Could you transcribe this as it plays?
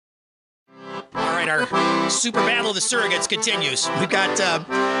right, our super battle of the surrogates continues. We've got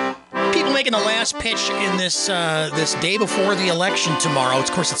people making the last pitch in this this day before the election tomorrow.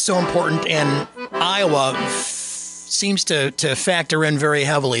 Of course, it's so important, and Iowa seems to factor in very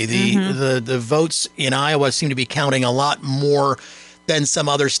heavily. The votes in Iowa seem to be counting a lot more than some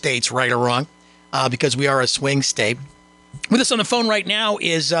other states, right or wrong, because we are a swing state. With us on the phone right now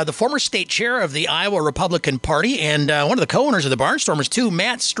is the former state chair of the Iowa Republican Party and one of the co-owners of the Barnstormers, too,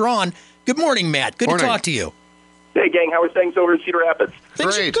 Matt Strawn. Good morning, Matt. Good to talk to you. Hey, gang. How are things over in Cedar Rapids?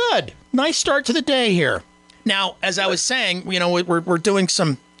 Things are good. Nice start to the day here. Now, as I was saying, we're doing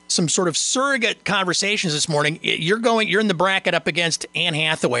some sort of surrogate conversations this morning. You're in the bracket up against Anne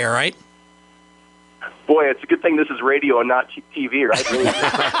Hathaway, all right? Boy, it's a good thing this is radio and not TV, right?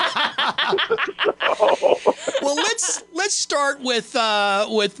 Well, let's start with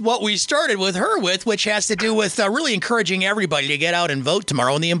what we started with her with, which has to do with really encouraging everybody to get out and vote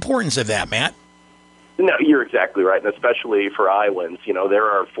tomorrow, and the importance of that, Matt. No, you're exactly right, and especially for Iowans. There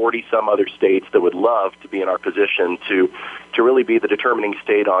are 40-some other states that would love to be in our position to really be the determining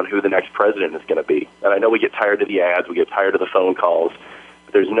state on who the next president is going to be. And I know we get tired of the ads, we get tired of the phone calls,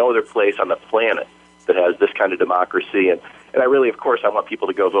 but there's no other place on the planet that has this kind of democracy. And I really, of course, I want people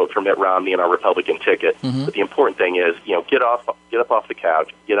to go vote for Mitt Romney and our Republican ticket. Mm-hmm. But the important thing is, get up off the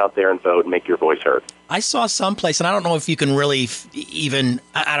couch, get out there and vote and make your voice heard. I saw someplace, and I don't know if you can really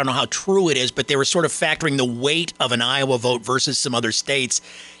I don't know how true it is, but they were sort of factoring the weight of an Iowa vote versus some other states,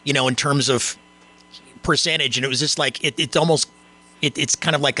 in terms of percentage. And it was just like, it's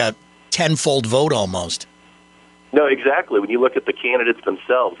kind of like a tenfold vote almost. No, exactly. When you look at the candidates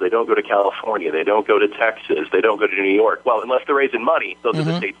themselves, they don't go to California, they don't go to Texas, they don't go to New York. Well, unless they're raising money, those are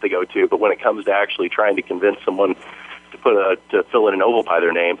the states they go to. But when it comes to actually trying to convince someone to fill in an oval by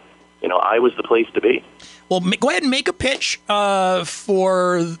their name, Iowa's the place to be. Well, go ahead and make a pitch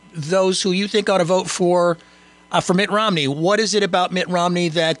for those who you think ought to vote for Mitt Romney. What is it about Mitt Romney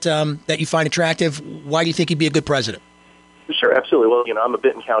that you find attractive? Why do you think he'd be a good president? Sure, absolutely. Well, I'm a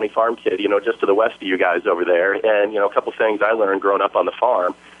Benton County farm kid, just to the west of you guys over there. And, a couple things I learned growing up on the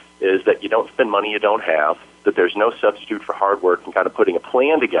farm is that you don't spend money you don't have, that there's no substitute for hard work and kind of putting a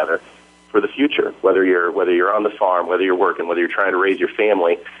plan together for the future, whether you're on the farm, whether you're working, whether you're trying to raise your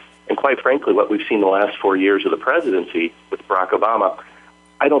family. And quite frankly, what we've seen the last 4 years of the presidency with Barack Obama,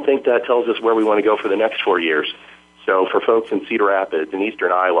 I don't think that tells us where we want to go for the next 4 years. So for folks in Cedar Rapids and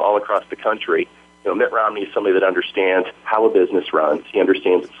eastern Iowa, all across the country, Mitt Romney is somebody that understands how a business runs. He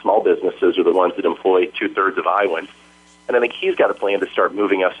understands that small businesses are the ones that employ two-thirds of Iowans. And I think he's got a plan to start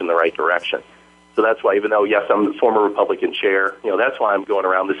moving us in the right direction. So that's why, even though, yes, I'm the former Republican chair, that's why I'm going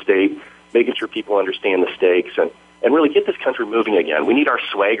around the state, making sure people understand the stakes and really get this country moving again. We need our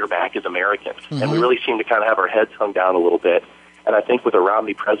swagger back as Americans. Mm-hmm. And we really seem to kind of have our heads hung down a little bit. And I think with a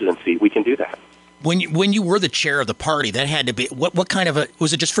Romney presidency, we can do that. When you were the chair of the party, that had to be what kind of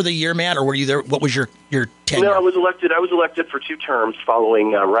was it just for the year, Matt, or were you there? What was your tenure? No, I was elected for 2 terms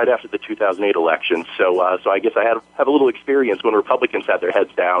following right after the 2008 election. So I guess I have a little experience when Republicans had their heads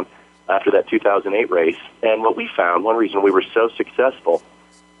down after that 2008 race. And what we found, one reason we were so successful,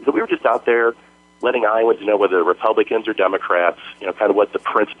 is that we were just out there letting Iowans know whether Republicans or Democrats, kind of what the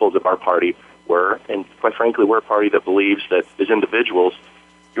principles of our party were. And quite frankly, we're a party that believes that as individuals,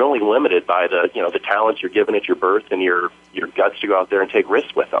 you're only limited by the talents you're given at your birth and your guts to go out there and take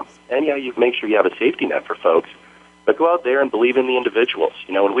risks with them. And you make sure you have a safety net for folks, but go out there and believe in the individuals.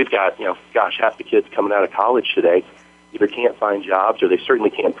 And we've got half the kids coming out of college today either can't find jobs or they certainly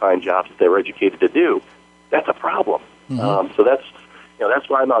can't find jobs that they were educated to do. That's a problem. Mm-hmm. So that's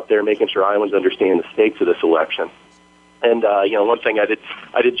why I'm out there making sure Iowans understand the stakes of this election. And one thing I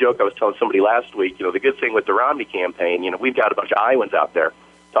did joke. I was telling somebody last week. The good thing with the Romney campaign, we've got a bunch of Iowans out there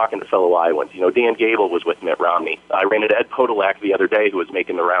talking to fellow Iowans. Dan Gable was with Mitt Romney. I ran into Ed Podolak the other day, who was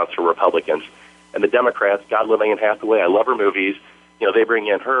making the rounds for Republicans. And the Democrats, God love Anne Hathaway, I love her movies. They bring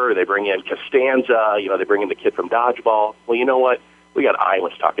in her, they bring in Costanza, they bring in the kid from Dodgeball. Well, you know what? We got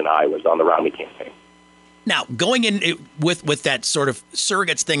Iowans talking to Iowans on the Romney campaign. Now, going in with that sort of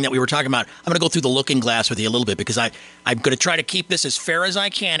surrogates thing that we were talking about, I'm going to go through the looking glass with you a little bit because I'm going to try to keep this as fair as I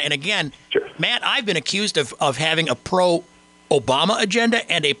can. And again, sure. Matt, I've been accused of having a pro-Obama agenda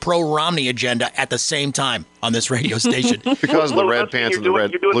and a pro-Romney agenda at the same time on this radio station. Because of the red pants and the red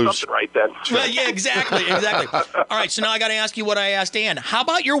blues. You're doing something right then. Well, yeah, exactly. All right, so now I got to ask you what I asked Ann. How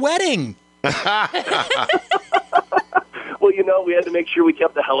about your wedding? Well, we had to make sure we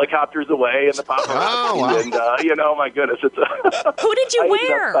kept the helicopters away and the paparazzi. Oh, wow. And, my goodness. Who did you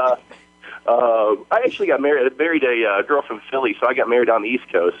wear? I actually got married. I married a girl from Philly, so I got married on the East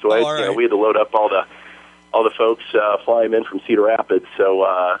Coast. So we had to load up all the all the folks flying in from Cedar Rapids. So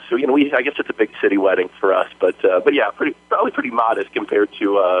I guess it's a big city wedding for us, but yeah, probably pretty modest compared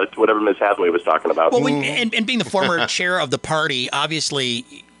to whatever Ms. Hathaway was talking about. Well, and being the former chair of the party, obviously,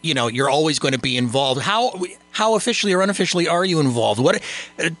 you're always going to be involved. How officially or unofficially are you involved?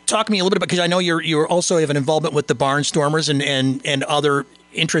 Talk to me a little bit about, because I know you also have an involvement with the Barnstormers and other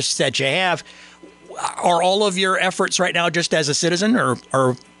interests that you have. Are all of your efforts right now just as a citizen, or?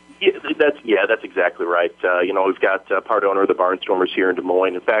 Yeah, that's exactly right. We've got part owner of the Barnstormers here in Des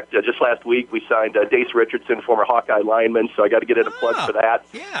Moines. In fact, just last week we signed Dace Richardson, former Hawkeye lineman, so I got to get in a plug for that.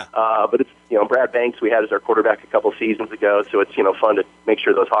 Yeah. But it's, Brad Banks we had as our quarterback a couple seasons ago, so it's, fun to make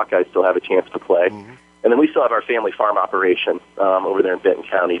sure those Hawkeyes still have a chance to play. Mm-hmm. And then we still have our family farm operation over there in Benton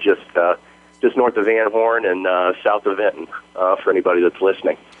County, just north of Van Horn and south of Vinton, for anybody that's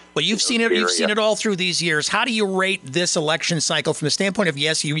listening. Well, you've seen it. You've seen it all through these years. How do you rate this election cycle from the standpoint of,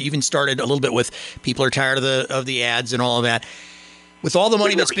 yes, you even started a little bit with people are tired of the ads and all of that. With all the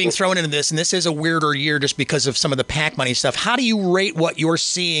money that's being thrown into this, and this is a weirder year just because of some of the PAC money stuff, how do you rate what you're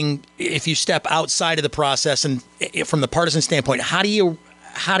seeing if you step outside of the process and from the partisan standpoint? How do you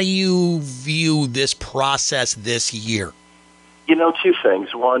view this process this year? Two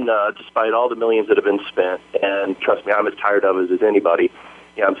things. One, despite all the millions that have been spent, and trust me, I'm as tired of it as anybody.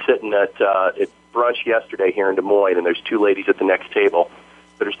 I'm sitting at brunch yesterday here in Des Moines, and there's two ladies at the next table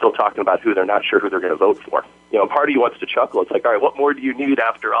that are still talking about who they're not sure who they're going to vote for. Part of you wants to chuckle. It's like, all right, what more do you need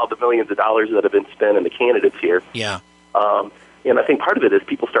after all the millions of dollars that have been spent and the candidates here? Yeah. And I think part of it is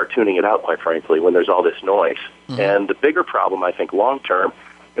people start tuning it out, quite frankly, when there's all this noise. Mm-hmm. And the bigger problem, I think, long term,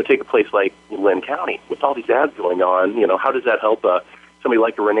 take a place like Lynn County with all these ads going on. How does that help somebody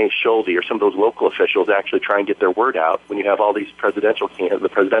like a Renee Schulte or some of those local officials actually try and get their word out when you have all these presidential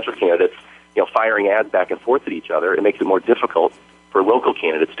candidates, firing ads back and forth at each other? It makes it more difficult for local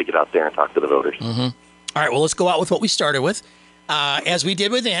candidates to get out there and talk to the voters. Mm-hmm. All right, well, let's go out with what we started with. As we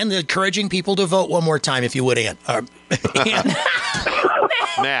did with Ann, encouraging people to vote one more time, if you would, Ann. Ann.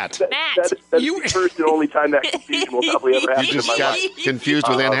 Matt. That's the first and only time that confusion will probably ever happen in my life. You just got confused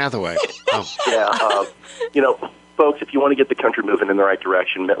with Ann Hathaway. Oh. Yeah, folks, if you want to get the country moving in the right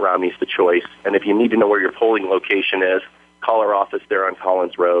direction, Mitt Romney's the choice. And if you need to know where your polling location is, call our office there on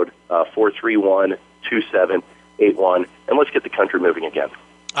Collins Road, 431-2781, and let's get the country moving again.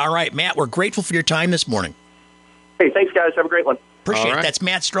 All right, Matt, we're grateful for your time this morning. Hey, thanks, guys. Have a great one. Appreciate it. That's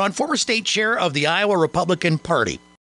Matt Strawn, former state chair of the Iowa Republican Party.